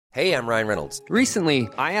Hey, I'm Ryan Reynolds. Recently,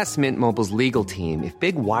 I asked Mint Mobile's legal team if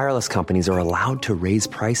big wireless companies are allowed to raise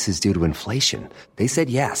prices due to inflation. They said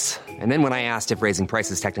yes. And then when I asked if raising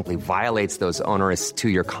prices technically violates those onerous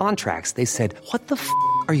two-year contracts, they said, "What the f***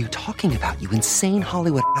 are you talking about, you insane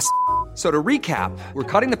Hollywood ass?" So to recap, we're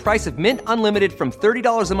cutting the price of Mint Unlimited from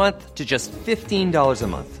 $30 a month to just $15 a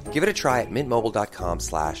month. Give it a try at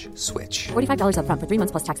mintmobile.com/switch. $45 up front for 3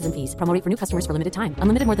 months plus taxes and fees. Promo rate for new customers for limited time.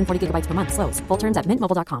 Unlimited more than 40 gigabytes per month. Slows full terms at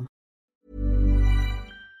mintmobile.com.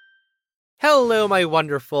 Hello, my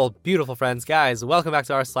wonderful, beautiful friends. Guys, welcome back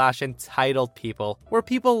to r/Entitled People, where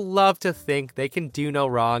people love to think they can do no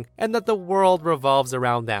wrong and that the world revolves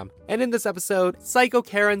around them. And in this episode, Psycho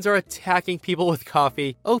Karens are attacking people with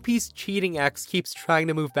coffee, OP's cheating ex keeps trying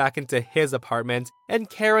to move back into his apartment, and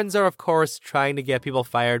Karens are, of course, trying to get people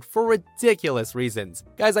fired for ridiculous reasons.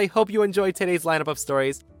 Guys, I hope you enjoyed today's lineup of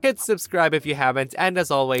stories. Hit subscribe if you haven't, and as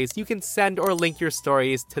always, you can send or link your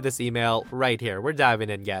stories to this email right here. We're diving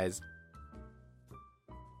in, guys.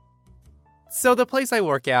 So the place I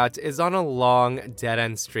work at is on a long,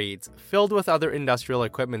 dead-end street, filled with other industrial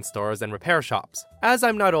equipment stores and repair shops. As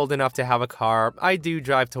I'm not old enough to have a car, I do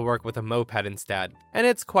drive to work with a moped instead, and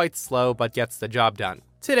it's quite slow but gets the job done.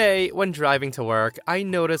 Today, when driving to work, I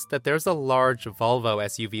noticed that there's a large Volvo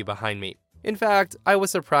SUV behind me. In fact, I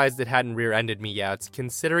was surprised it hadn't rear-ended me yet,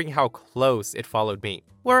 considering how close it followed me.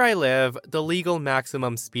 Where I live, the legal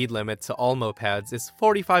maximum speed limit to all mopeds is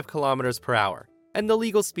 45 kilometers per hour. And the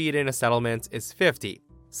legal speed in a settlement is 50.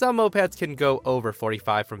 Some mopeds can go over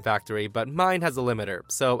 45 from factory, but mine has a limiter,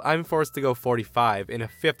 so I'm forced to go 45 in a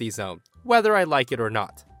 50 zone, whether I like it or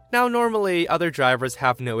not. Now, normally, other drivers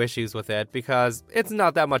have no issues with it because it's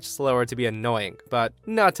not that much slower to be annoying, but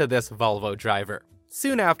not to this Volvo driver.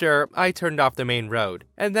 Soon after, I turned off the main road,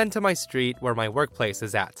 and then to my street where my workplace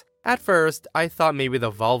is at. At first, I thought maybe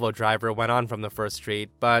the Volvo driver went on from the first street,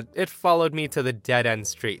 but it followed me to the dead-end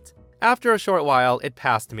street. After a short while, it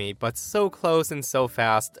passed me, but so close and so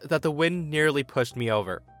fast that the wind nearly pushed me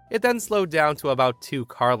over. It then slowed down to about 2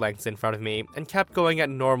 car lengths in front of me and kept going at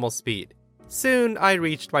normal speed. Soon, I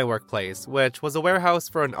reached my workplace, which was a warehouse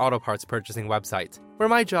for an auto parts purchasing website, where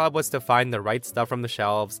my job was to find the right stuff from the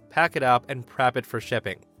shelves, pack it up, and prep it for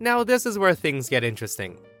shipping. Now, this is where things get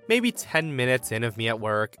interesting. Maybe 10 minutes in of me at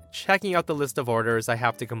work, checking out the list of orders I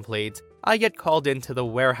have to complete, I get called into the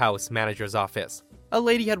warehouse manager's office. A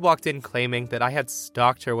lady had walked in claiming that I had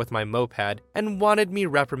stalked her with my moped and wanted me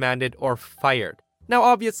reprimanded or fired. Now,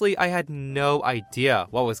 obviously, I had no idea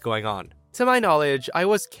what was going on. To my knowledge, I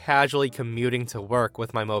was casually commuting to work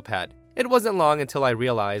with my moped. It wasn't long until I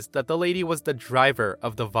realized that the lady was the driver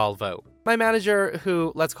of the Volvo. My manager,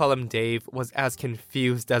 who, let's call him Dave, was as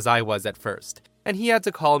confused as I was at first, and he had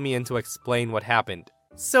to call me in to explain what happened.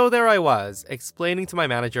 So there I was, explaining to my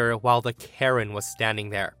manager while the Karen was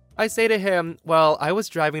standing there. I say to him, well, I was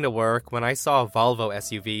driving to work when I saw a Volvo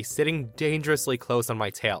SUV sitting dangerously close on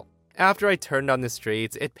my tail. After I turned on the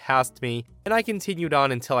street, it passed me, and I continued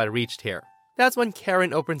on until I reached here. That's when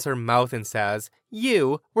Karen opens her mouth and says,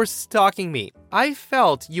 "You were stalking me. I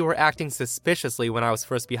felt you were acting suspiciously when I was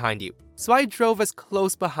first behind you, so I drove as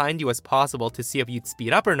close behind you as possible to see if you'd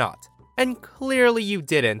speed up or not. And clearly you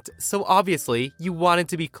didn't, so obviously you wanted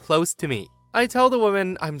to be close to me." I tell the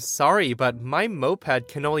woman, I'm sorry, but my moped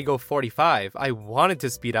can only go 45. I wanted to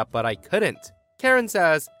speed up, but I couldn't. Karen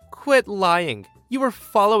says, quit lying. You were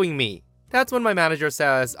following me. That's when my manager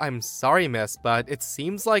says, I'm sorry, miss, but it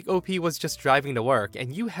seems like OP was just driving to work,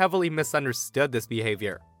 and you heavily misunderstood this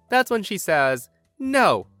behavior. That's when she says,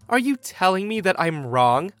 no, are you telling me that I'm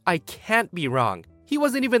wrong? I can't be wrong. He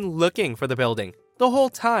wasn't even looking for the building. The whole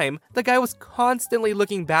time, the guy was constantly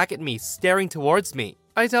looking back at me, staring towards me.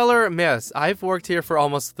 I tell her, miss, I've worked here for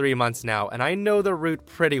almost 3 months now, and I know the route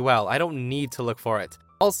pretty well. I don't need to look for it.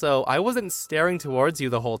 Also, I wasn't staring towards you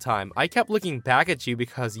the whole time. I kept looking back at you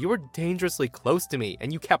because you were dangerously close to me,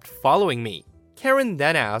 and you kept following me. Karen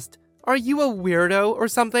then asked, are you a weirdo or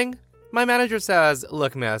something? My manager says,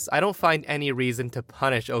 look, miss, I don't find any reason to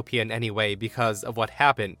punish OP in any way because of what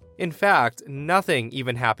happened. In fact, nothing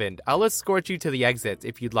even happened. I'll escort you to the exit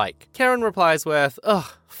if you'd like. Karen replies with,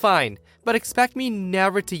 ugh, fine, but expect me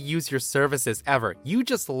never to use your services ever. You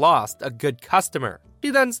just lost a good customer. She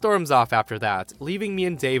then storms off after that, leaving me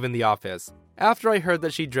and Dave in the office. After I heard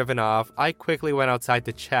that she'd driven off, I quickly went outside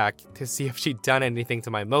to check to see if she'd done anything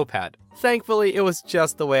to my moped. Thankfully, it was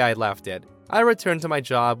just the way I left it. I returned to my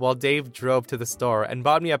job while Dave drove to the store and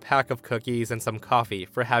bought me a pack of cookies and some coffee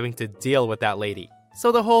for having to deal with that lady.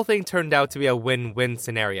 So the whole thing turned out to be a win-win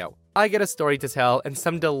scenario. I get a story to tell and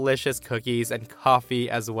some delicious cookies and coffee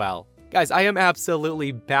as well. Guys, I am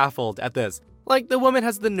absolutely baffled at this. Like, the woman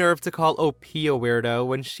has the nerve to call OP a weirdo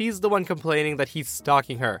when she's the one complaining that he's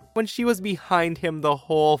stalking her, when she was behind him the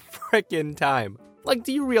whole frickin' time. Like,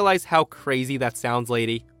 do you realize how crazy that sounds,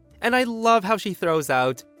 lady? And I love how she throws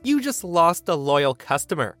out, "You just lost a loyal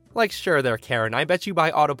customer." Like, sure there, Karen, I bet you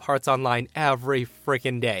buy auto parts online every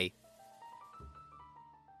frickin' day.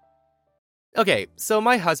 Okay, so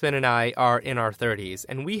my husband and I are in our 30s,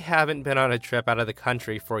 and we haven't been on a trip out of the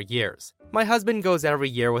country for years. My husband goes every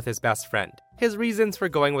year with his best friend. His reasons for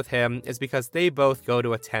going with him is because they both go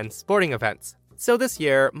to attend sporting events. So this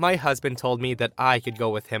year, my husband told me that I could go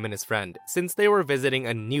with him and his friend, since they were visiting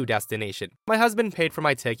a new destination. My husband paid for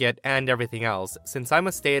my ticket and everything else, since I'm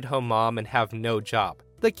a stay-at-home mom and have no job.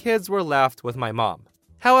 The kids were left with my mom.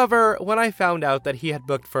 However, when I found out that he had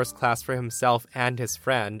booked first class for himself and his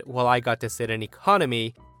friend while I got to sit in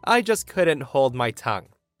economy, I just couldn't hold my tongue.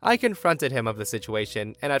 I confronted him of the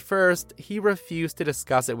situation, and at first, he refused to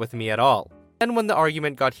discuss it with me at all. And when the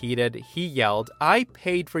argument got heated, he yelled, "I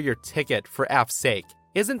paid for your ticket, for F's sake.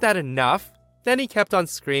 Isn't that enough?" Then he kept on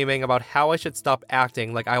screaming about how I should stop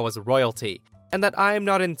acting like I was royalty, and that I am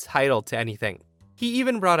not entitled to anything. He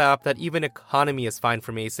even brought up that even economy is fine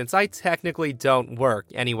for me since I technically don't work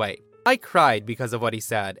anyway. I cried because of what he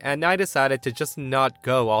said, and I decided to just not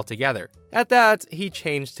go altogether. At that, he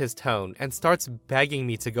changed his tone and starts begging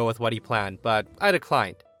me to go with what he planned, but I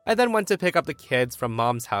declined. I then went to pick up the kids from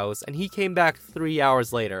mom's house, and he came back 3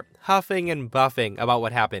 hours later, huffing and buffing about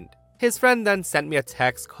what happened. His friend then sent me a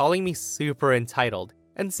text calling me super entitled,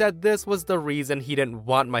 and said this was the reason he didn't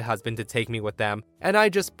want my husband to take me with them, and I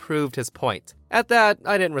just proved his point. At that,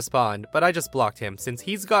 I didn't respond, but I just blocked him since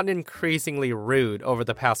he's gotten increasingly rude over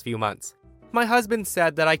the past few months. My husband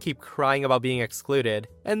said that I keep crying about being excluded,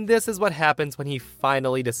 and this is what happens when he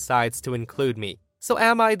finally decides to include me. So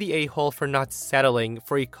am I the a-hole for not settling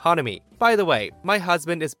for economy? By the way, my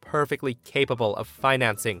husband is perfectly capable of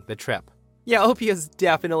financing the trip. Yeah, OP is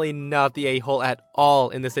definitely not the a-hole at all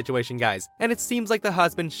in this situation, guys. And it seems like the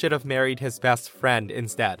husband should have married his best friend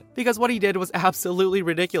instead, because what he did was absolutely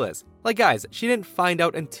ridiculous. Like, guys, she didn't find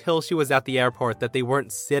out until she was at the airport that they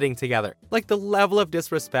weren't sitting together. Like, the level of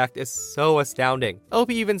disrespect is so astounding.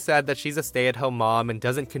 OP even said that she's a stay-at-home mom and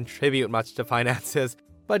doesn't contribute much to finances.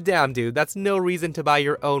 But damn, dude, that's no reason to buy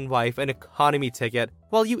your own wife an economy ticket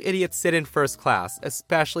while you idiots sit in first class,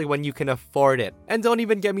 especially when you can afford it. And don't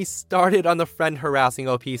even get me started on the friend harassing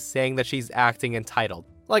OP saying that she's acting entitled.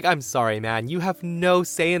 Like, I'm sorry, man, you have no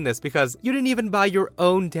say in this because you didn't even buy your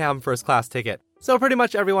own damn first class ticket. So pretty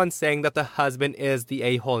much everyone's saying that the husband is the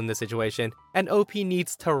a-hole in this situation, and OP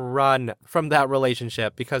needs to run from that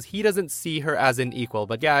relationship because he doesn't see her as an equal.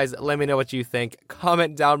 But guys, let me know what you think.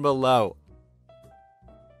 Comment down below.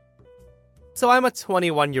 So I'm a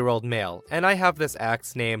 21-year-old male, and I have this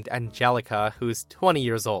ex named Angelica who's 20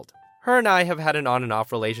 years old. Her and I have had an on and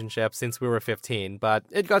off relationship since we were 15, but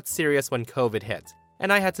it got serious when COVID hit,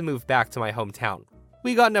 and I had to move back to my hometown.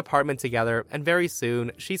 We got an apartment together, and very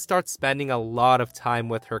soon, she starts spending a lot of time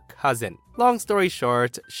with her cousin. Long story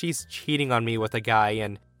short, she's cheating on me with a guy,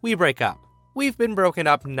 and we break up. We've been broken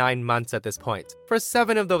up 9 months at this point. For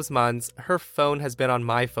 7 of those months, her phone has been on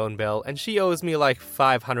my phone bill and she owes me like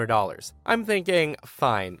 $500. I'm thinking,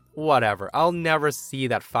 fine, whatever, I'll never see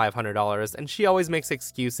that $500 and she always makes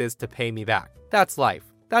excuses to pay me back. That's life.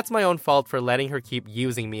 That's my own fault for letting her keep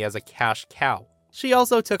using me as a cash cow. She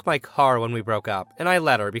also took my car when we broke up, and I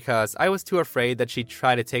let her because I was too afraid that she'd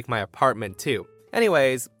try to take my apartment too.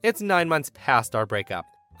 Anyways, it's 9 months past our breakup.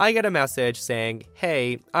 I get a message saying,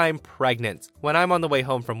 "Hey, I'm pregnant," when I'm on the way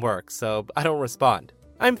home from work, so I don't respond.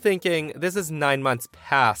 I'm thinking, this is 9 months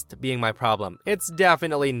past being my problem. It's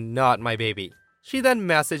definitely not my baby. She then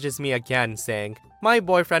messages me again saying, "My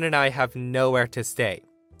boyfriend and I have nowhere to stay."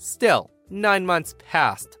 Still, 9 months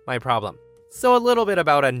past my problem. So a little bit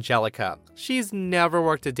about Angelica. She's never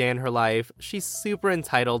worked a day in her life, she's super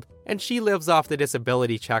entitled, and she lives off the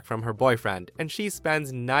disability check from her boyfriend, and she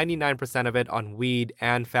spends 99% of it on weed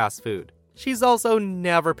and fast food. She's also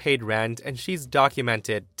never paid rent, and she's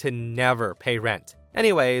documented to never pay rent.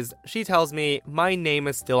 Anyways, she tells me my name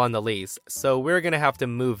is still on the lease, so we're gonna have to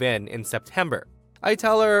move in September. I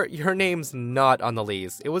tell her, your name's not on the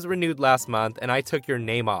lease. It was renewed last month, and I took your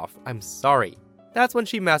name off. I'm sorry. That's when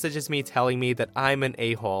she messages me telling me that I'm an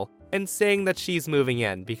a-hole and saying that she's moving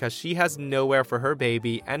in because she has nowhere for her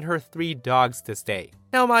baby and her 3 dogs to stay.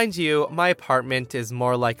 Now mind you, my apartment is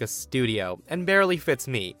more like a studio and barely fits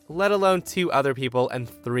me, let alone 2 other people and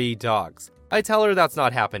 3 dogs. I tell her that's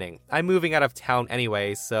not happening. I'm moving out of town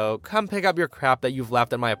anyway, so come pick up your crap that you've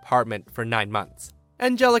left at my apartment for 9 months.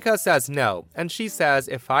 Angelica says no, and she says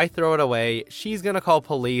if I throw it away, she's gonna call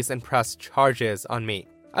police and press charges on me.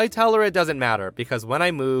 I tell her it doesn't matter because when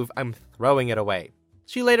I move, I'm throwing it away.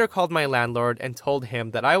 She later called my landlord and told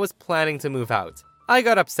him that I was planning to move out. I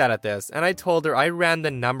got upset at this and I told her I ran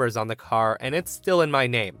the numbers on the car and it's still in my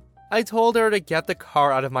name. I told her to get the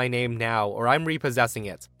car out of my name now or I'm repossessing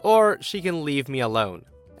it, or she can leave me alone.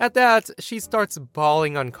 At that, she starts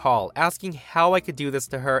bawling on call, asking how I could do this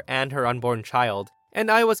to her and her unborn child, and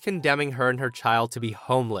I was condemning her and her child to be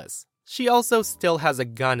homeless. She also still has a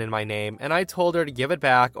gun in my name, and I told her to give it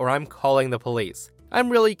back or I'm calling the police. I'm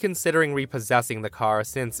really considering repossessing the car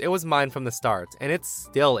since it was mine from the start, and it's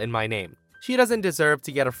still in my name. She doesn't deserve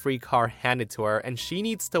to get a free car handed to her, and she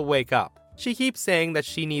needs to wake up. She keeps saying that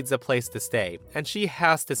she needs a place to stay, and she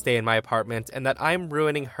has to stay in my apartment, and that I'm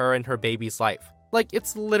ruining her and her baby's life. Like,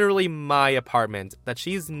 it's literally my apartment that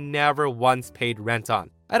she's never once paid rent on.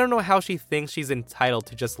 I don't know how she thinks she's entitled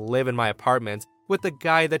to just live in my apartment with the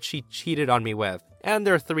guy that she cheated on me with, and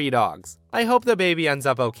their 3 dogs. I hope the baby ends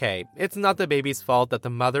up okay. It's not the baby's fault that the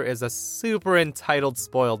mother is a super entitled,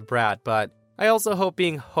 spoiled brat, but I also hope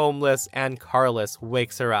being homeless and carless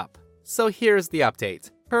wakes her up. So here's the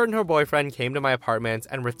update. Her and her boyfriend came to my apartment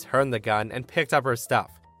and returned the gun and picked up her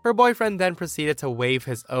stuff. Her boyfriend then proceeded to wave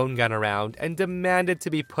his own gun around and demanded to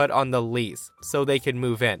be put on the lease so they could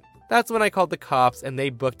move in. That's when I called the cops and they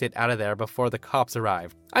booked it out of there before the cops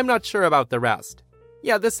arrived. I'm not sure about the rest.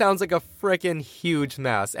 Yeah, this sounds like a frickin' huge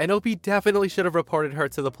mess, and OP definitely should have reported her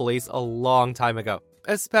to the police a long time ago,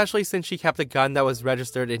 especially since she kept a gun that was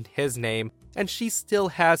registered in his name, and she still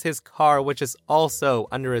has his car, which is also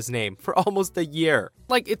under his name, for almost a year.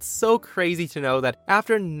 Like, it's so crazy to know that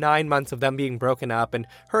after 9 months of them being broken up and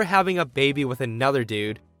her having a baby with another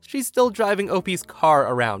dude, she's still driving OP's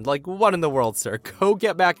car around. Like, what in the world, sir? Go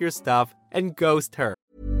get back your stuff and ghost her.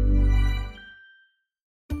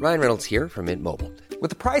 Ryan Reynolds here from Mint Mobile. With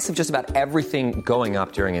the price of just about everything going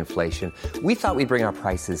up during inflation, we thought we'd bring our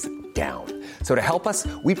prices down. So to help us,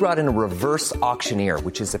 we brought in a reverse auctioneer,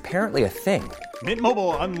 which is apparently a thing. Mint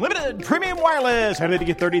Mobile Unlimited Premium Wireless. How to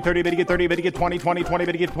get 30, 30, bit to get 30, bit to get 20, 20, 20,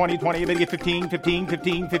 bit to get 20, 20, bit to get 15, 15,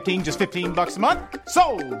 15, 15, just $15 a month?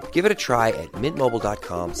 Sold! Give it a try at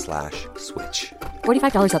mintmobile.com/switch.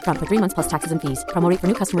 $45 up front for 3 months plus taxes and fees. Promo rate for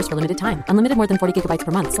new customers for limited time. Unlimited more than 40 gigabytes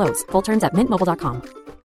per month. Slows full terms at mintmobile.com.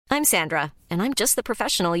 I'm Sandra, and I'm just the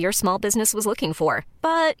professional your small business was looking for.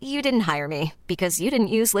 But you didn't hire me because you didn't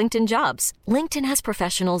use LinkedIn Jobs. LinkedIn has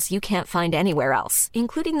professionals you can't find anywhere else,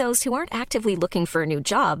 including those who aren't actively looking for a new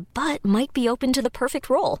job, but might be open to the perfect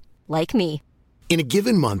role, like me. In a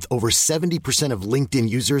given month, over 70% of LinkedIn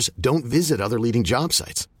users don't visit other leading job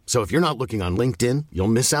sites. So if you're not looking on LinkedIn, you'll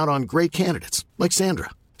miss out on great candidates like Sandra.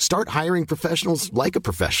 Start hiring professionals like a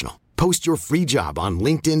professional. Post your free job on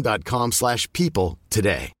linkedin.com/people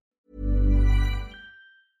today.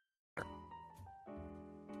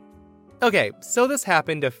 Okay, so this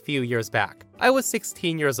happened a few years back. I was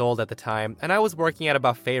 16 years old at the time, and I was working at a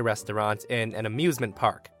buffet restaurant in an amusement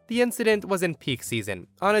park. The incident was in peak season,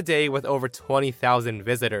 on a day with over 20,000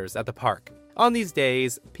 visitors at the park. On these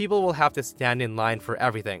days, people will have to stand in line for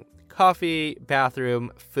everything: coffee,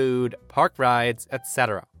 bathroom, food, park rides,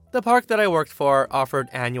 etc. The park that I worked for offered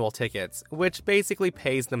annual tickets, which basically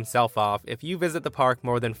pays themselves off if you visit the park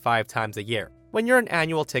more than 5 times a year. When you're an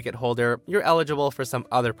annual ticket holder, you're eligible for some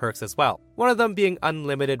other perks as well, one of them being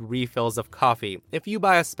unlimited refills of coffee if you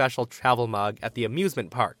buy a special travel mug at the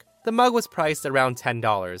amusement park. The mug was priced around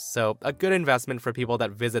 $10, so a good investment for people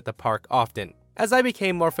that visit the park often. As I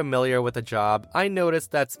became more familiar with the job, I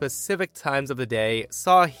noticed that specific times of the day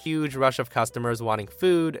saw a huge rush of customers wanting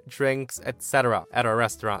food, drinks, etc. at our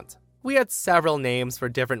restaurant. We had several names for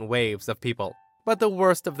different waves of people, but the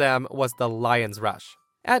worst of them was the Lions Rush.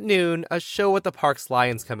 At noon, a show with the park's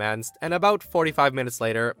Lions commenced, and about 45 minutes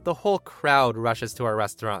later, the whole crowd rushes to our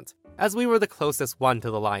restaurant, as we were the closest one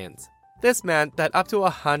to the Lions. This meant that up to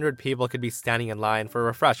 100 people could be standing in line for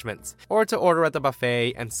refreshments, or to order at the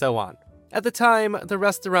buffet, and so on. At the time, the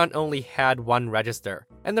restaurant only had one register,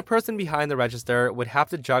 and the person behind the register would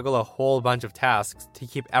have to juggle a whole bunch of tasks to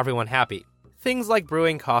keep everyone happy. Things like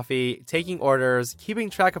brewing coffee, taking orders,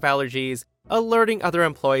 keeping track of allergies, alerting other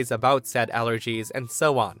employees about said allergies, and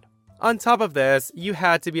so on. On top of this, you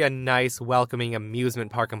had to be a nice, welcoming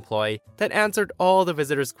amusement park employee that answered all the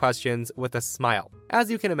visitors' questions with a smile. As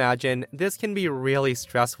you can imagine, this can be really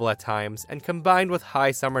stressful at times, and combined with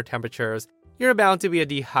high summer temperatures, you're bound to be a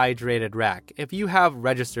dehydrated wreck if you have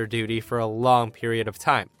register duty for a long period of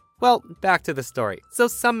time. Well, back to the story. So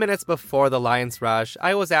some minutes before the Lions Rush,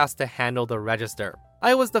 I was asked to handle the register.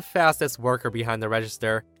 I was the fastest worker behind the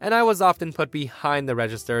register, and I was often put behind the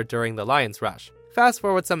register during the Lions Rush. Fast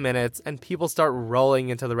forward some minutes, and people start rolling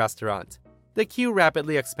into the restaurant. The queue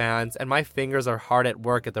rapidly expands, and my fingers are hard at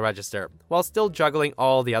work at the register, while still juggling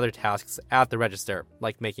all the other tasks at the register,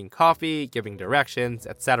 like making coffee, giving directions,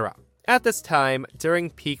 etc. At this time, during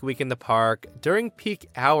peak week in the park, during peak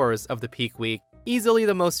hours of the peak week, easily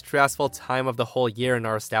the most stressful time of the whole year in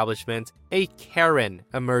our establishment, a Karen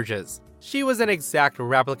emerges. She was an exact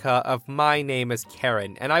replica of "My name is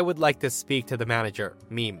Karen, and I would like to speak to the manager"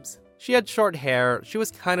 memes. She had short hair, she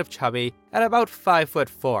was kind of chubby, at about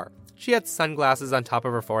 5'4". She had sunglasses on top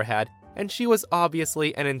of her forehead, and she was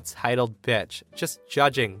obviously an entitled bitch, just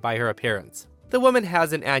judging by her appearance. The woman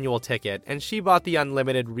has an annual ticket, and she bought the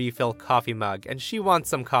unlimited refill coffee mug, and she wants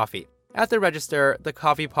some coffee. At the register, the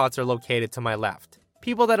coffee pots are located to my left.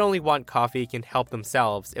 People that only want coffee can help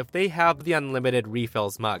themselves if they have the unlimited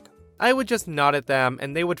refills mug. I would just nod at them,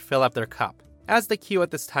 and they would fill up their cup. As the queue at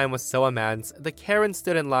this time was so immense, the Karen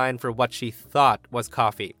stood in line for what she thought was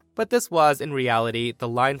coffee. But this was, in reality, the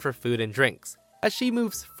line for food and drinks. As she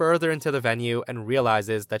moves further into the venue and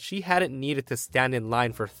realizes that she hadn't needed to stand in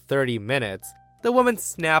line for 30 minutes, the woman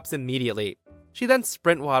snaps immediately. She then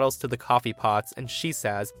sprint waddles to the coffee pots and she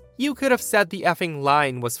says, "You could have said the effing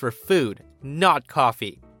line was for food, not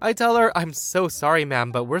coffee." I tell her, "I'm so sorry,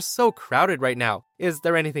 ma'am, but we're so crowded right now. Is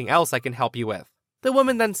there anything else I can help you with?" The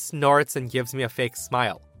woman then snorts and gives me a fake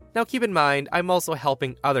smile. Now keep in mind, I'm also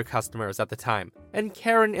helping other customers at the time, and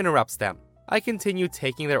Karen interrupts them. I continue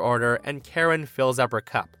taking their order, and Karen fills up her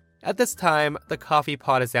cup. At this time, the coffee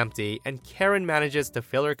pot is empty, and Karen manages to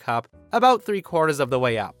fill her cup about 3/4 of the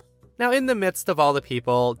way up. Now in the midst of all the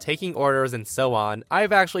people, taking orders and so on,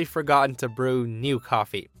 I've actually forgotten to brew new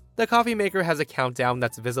coffee. The coffee maker has a countdown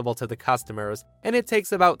that's visible to the customers, and it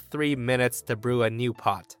takes about 3 minutes to brew a new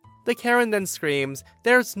pot. The Karen then screams,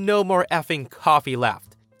 "There's no more effing coffee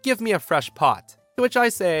left. Give me a fresh pot." To which I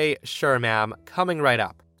say, "Sure, ma'am, coming right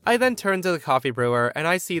up." I then turn to the coffee brewer and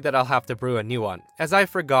I see that I'll have to brew a new one, as I've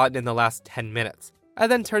forgotten in the last 10 minutes. I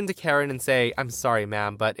then turn to Karen and say, "I'm sorry,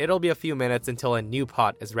 ma'am, but it'll be a few minutes until a new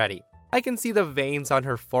pot is ready." I can see the veins on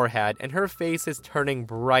her forehead and her face is turning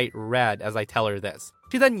bright red as I tell her this.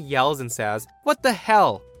 She then yells and says, "What the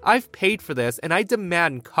hell? I've paid for this and I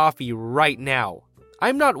demand coffee right now.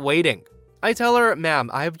 I'm not waiting." I tell her, "Ma'am,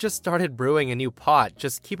 I've just started brewing a new pot.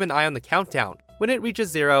 Just keep an eye on the countdown. When it reaches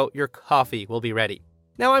 0, your coffee will be ready."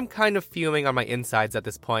 Now I'm kind of fuming on my insides at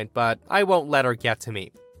this point, but I won't let her get to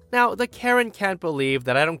me. Now, the Karen can't believe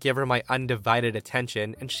that I don't give her my undivided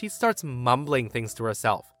attention, and she starts mumbling things to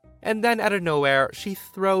herself. And then out of nowhere, she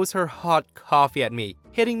throws her hot coffee at me,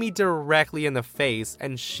 hitting me directly in the face,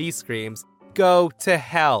 and she screams, "Go to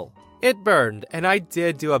hell." It burned, and I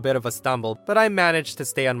did do a bit of a stumble, but I managed to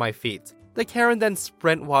stay on my feet. The Karen then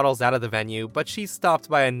sprint waddles out of the venue, but she's stopped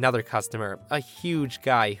by another customer, a huge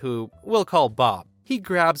guy who we'll call Bob. He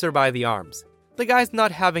grabs her by the arms. The guy's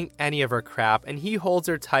not having any of her crap, and he holds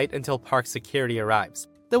her tight until park security arrives.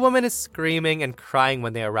 The woman is screaming and crying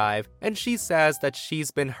when they arrive, and she says that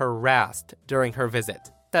she's been harassed during her visit,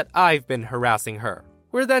 that I've been harassing her.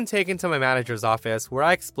 We're then taken to my manager's office, where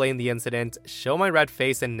I explain the incident, show my red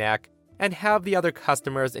face and neck, and have the other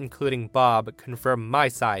customers, including Bob, confirm my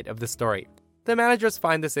side of the story. The managers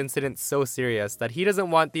find this incident so serious that he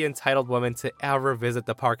doesn't want the entitled woman to ever visit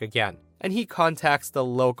the park again, and he contacts the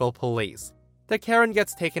local police. The Karen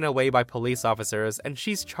gets taken away by police officers, and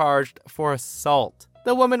she's charged for assault.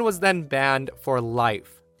 The woman was then banned for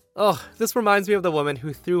life. Ugh, this reminds me of the woman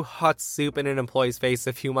who threw hot soup in an employee's face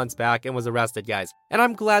a few months back and was arrested, guys. And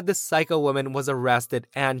I'm glad this psycho woman was arrested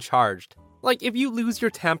and charged. Like, if you lose your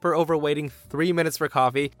temper over waiting 3 minutes for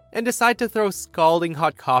coffee and decide to throw scalding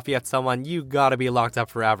hot coffee at someone, you gotta be locked up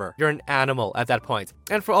forever. You're an animal at that point.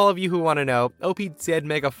 And for all of you who want to know, OP did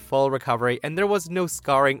make a full recovery and there was no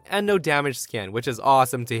scarring and no damaged skin, which is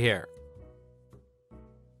awesome to hear.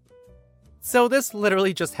 So this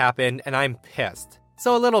literally just happened and I'm pissed.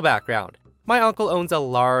 So a little background. My uncle owns a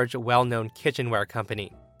large, well-known kitchenware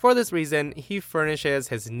company. For this reason, he furnishes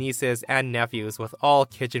his nieces and nephews with all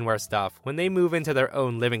kitchenware stuff when they move into their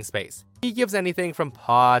own living space. He gives anything from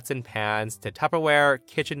pots and pans to Tupperware,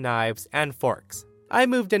 kitchen knives, and forks. I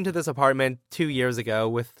moved into this apartment 2 years ago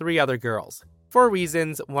with 3 other girls. For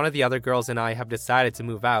reasons, one of the other girls and I have decided to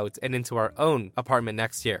move out and into our own apartment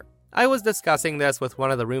next year. I was discussing this with one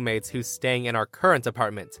of the roommates who's staying in our current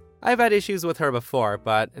apartment. I've had issues with her before,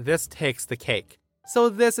 but this takes the cake. So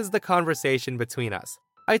this is the conversation between us.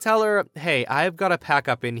 I tell her, "Hey, I've got to pack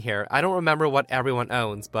up in here. I don't remember what everyone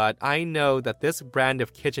owns, but I know that this brand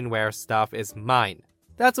of kitchenware stuff is mine."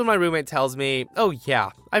 That's when my roommate tells me, "Oh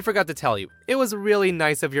yeah, I forgot to tell you. It was really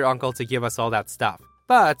nice of your uncle to give us all that stuff.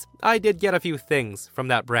 But I did get a few things from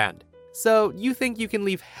that brand. So you think you can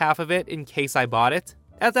leave half of it in case I bought it?"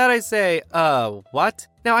 At that I say, what?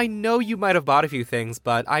 Now I know you might have bought a few things,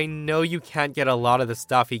 but I know you can't get a lot of the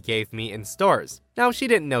stuff he gave me in stores. Now she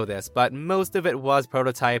didn't know this, but most of it was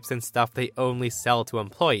prototypes and stuff they only sell to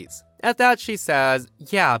employees. At that she says,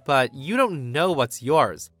 yeah, but you don't know what's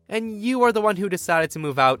yours. And you are the one who decided to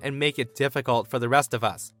move out and make it difficult for the rest of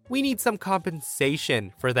us. We need some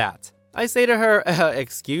compensation for that. I say to her,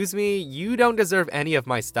 excuse me, you don't deserve any of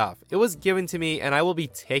my stuff. It was given to me and I will be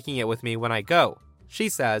taking it with me when I go. She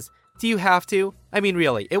says, do you have to? I mean,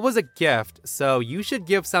 really, it was a gift, so you should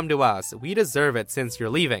give some to us. We deserve it since you're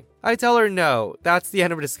leaving. I tell her, no, that's the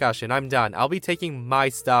end of the discussion. I'm done. I'll be taking my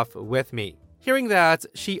stuff with me. Hearing that,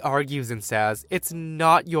 she argues and says, it's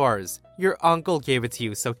not yours. Your uncle gave it to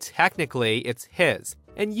you, so technically it's his.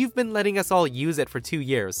 And you've been letting us all use it for 2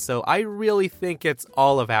 years, so I really think it's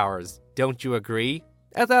all of ours. Don't you agree?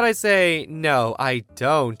 At that I say, no, I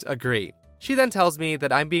don't agree. She then tells me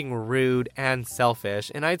that I'm being rude and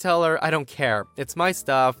selfish, and I tell her I don't care. It's my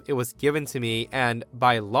stuff, it was given to me, and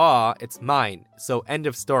by law, it's mine. So end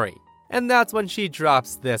of story. And that's when she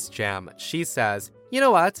drops this gem. She says, you know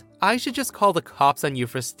what? I should just call the cops on you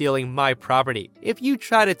for stealing my property if you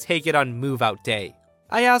try to take it on move-out day.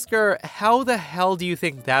 I ask her, how the hell do you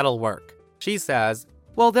think that'll work? She says,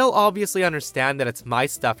 well, they'll obviously understand that it's my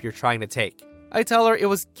stuff you're trying to take. I tell her it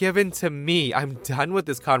was given to me. I'm done with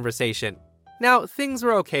this conversation. Now, things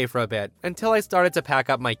were okay for a bit, until I started to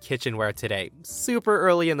pack up my kitchenware today, super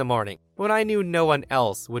early in the morning, when I knew no one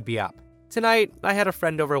else would be up. Tonight, I had a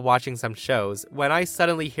friend over watching some shows, when I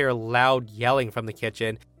suddenly hear loud yelling from the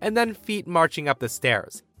kitchen, and then feet marching up the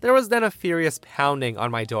stairs. There was then a furious pounding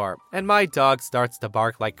on my door, and my dog starts to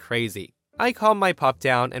bark like crazy. I calm my pup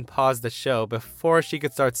down and pause the show before she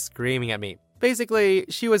could start screaming at me. Basically,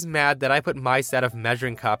 she was mad that I put my set of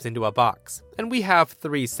measuring cups into a box, and we have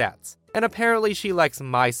 3 sets. And apparently she likes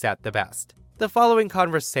my set the best. The following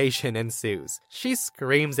conversation ensues. She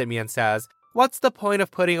screams at me and says, what's the point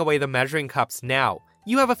of putting away the measuring cups now?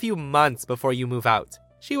 You have a few months before you move out.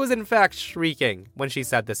 She was in fact shrieking when she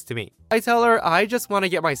said this to me. I tell her I just want to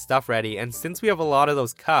get my stuff ready, and since we have a lot of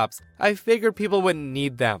those cups, I figured people wouldn't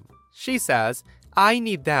need them. She says, I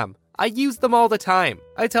need them. I use them all the time.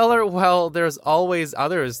 I tell her, well, there's always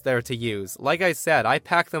others there to use. Like I said, I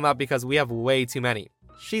pack them up because we have way too many.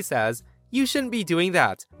 She says, you shouldn't be doing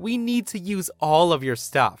that. We need to use all of your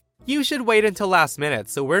stuff. You should wait until last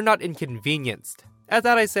minute so we're not inconvenienced. At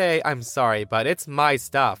that I say, I'm sorry, but it's my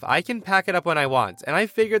stuff. I can pack it up when I want, and I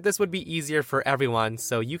figured this would be easier for everyone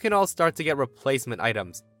so you can all start to get replacement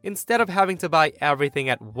items, instead of having to buy everything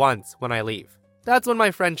at once when I leave. That's when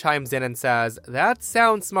my friend chimes in and says, that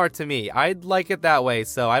sounds smart to me. I'd like it that way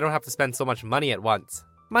so I don't have to spend so much money at once.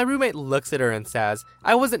 My roommate looks at her and says,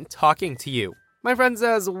 I wasn't talking to you. My friend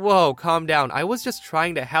says, whoa, calm down, I was just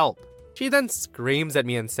trying to help. She then screams at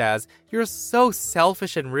me and says, you're so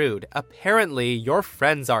selfish and rude. Apparently, your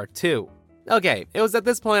friends are too. Okay, it was at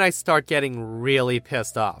this point I start getting really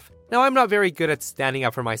pissed off. Now, I'm not very good at standing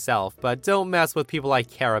up for myself, but don't mess with people I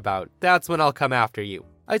care about. That's when I'll come after you.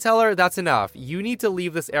 I tell her, that's enough. You need to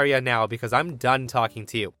leave this area now because I'm done talking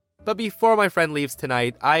to you. But before my friend leaves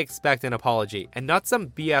tonight, I expect an apology, and not some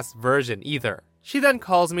BS version either. She then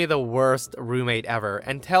calls me the worst roommate ever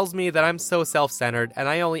and tells me that I'm so self-centered and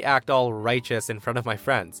I only act all righteous in front of my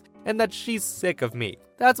friends, and that she's sick of me.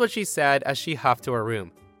 That's what she said as she huffed to her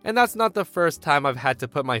room. And that's not the first time I've had to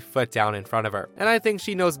put my foot down in front of her, and I think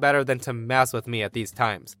she knows better than to mess with me at these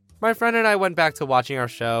times. My friend and I went back to watching our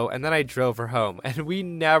show, and then I drove her home, and we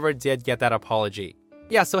never did get that apology.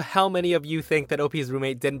 Yeah, so how many of you think that OP's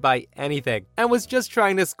roommate didn't buy anything and was just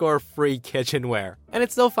trying to score free kitchenware? And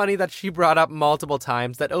it's so funny that she brought up multiple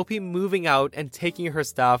times that OP moving out and taking her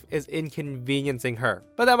stuff is inconveniencing her.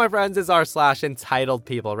 But that, my friends, is r/entitled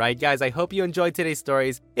people, right? Guys, I hope you enjoyed today's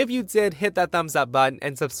stories. If you did, hit that thumbs up button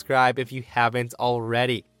and subscribe if you haven't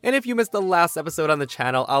already. And if you missed the last episode on the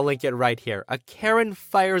channel, I'll link it right here. A Karen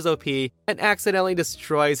fires OP and accidentally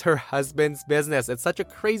destroys her husband's business. It's such a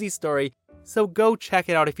crazy story. So go check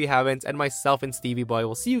it out if you haven't, and myself and Stevie Boy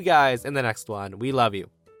will see you guys in the next one. We love you.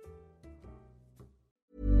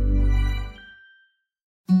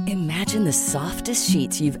 Imagine the softest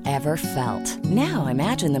sheets you've ever felt. Now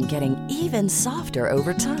imagine them getting even softer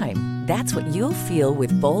over time. That's what you'll feel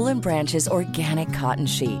with Boll & Branch's organic cotton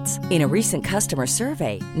sheets. In a recent customer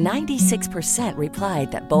survey, 96%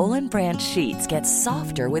 replied that Boll & Branch sheets get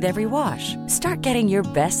softer with every wash. Start getting your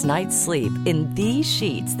best night's sleep in these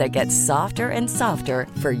sheets that get softer and softer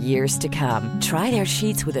for years to come. Try their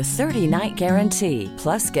sheets with a 30-night guarantee.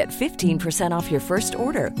 Plus, get 15% off your first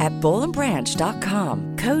order at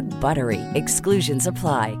bollandbranch.com. Code BUTTERY. Exclusions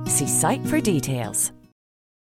apply. See site for details.